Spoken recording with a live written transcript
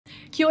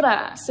Kia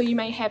ora. So you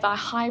may have a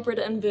hybrid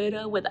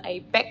inverter with a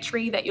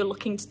battery that you're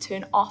looking to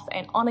turn off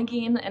and on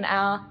again. In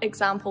our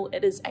example,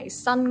 it is a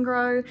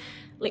Sungrow.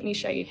 Let me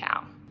show you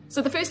how.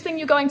 So the first thing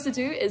you're going to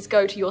do is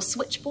go to your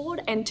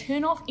switchboard and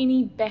turn off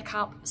any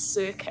backup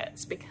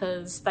circuits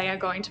because they are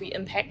going to be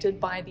impacted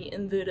by the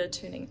inverter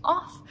turning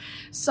off.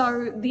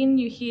 So then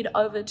you head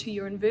over to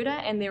your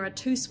inverter and there are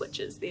two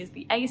switches. There's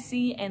the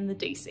AC and the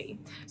DC.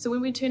 So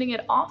when we're turning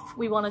it off,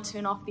 we want to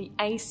turn off the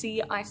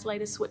AC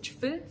isolator switch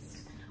first,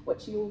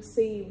 which you'll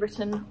see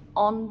written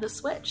on the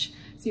switch.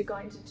 So you're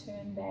going to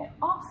turn that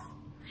off,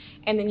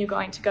 and then you're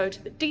going to go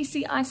to the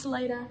DC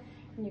isolator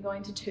and you're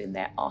going to turn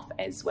that off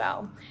as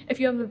well. If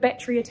you have a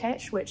battery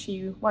attached, which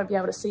you won't be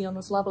able to see on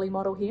this lovely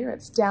model here,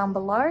 it's down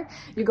below,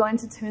 you're going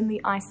to turn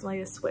the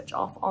isolator switch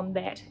off on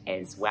that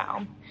as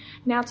well.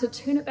 Now to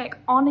turn it back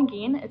on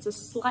again, it's a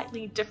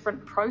slightly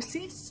different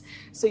process.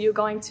 So you're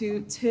going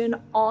to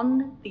turn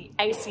on the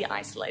AC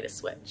isolator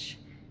switch.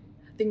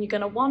 Then you're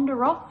going to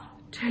wander off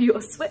to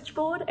your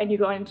switchboard and you're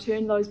going to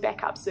turn those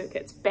backup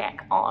circuits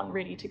back on,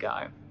 ready to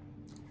go.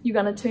 You're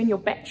going to turn your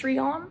battery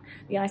on,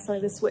 the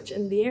isolator switch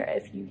in there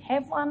if you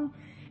have one,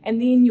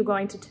 and then you're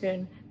going to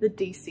turn the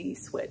DC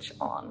switch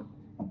on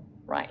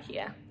right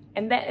here.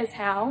 And that is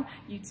how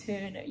you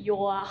turn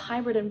your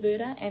hybrid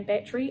inverter and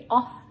battery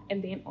off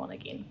and then on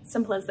again.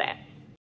 Simple as that.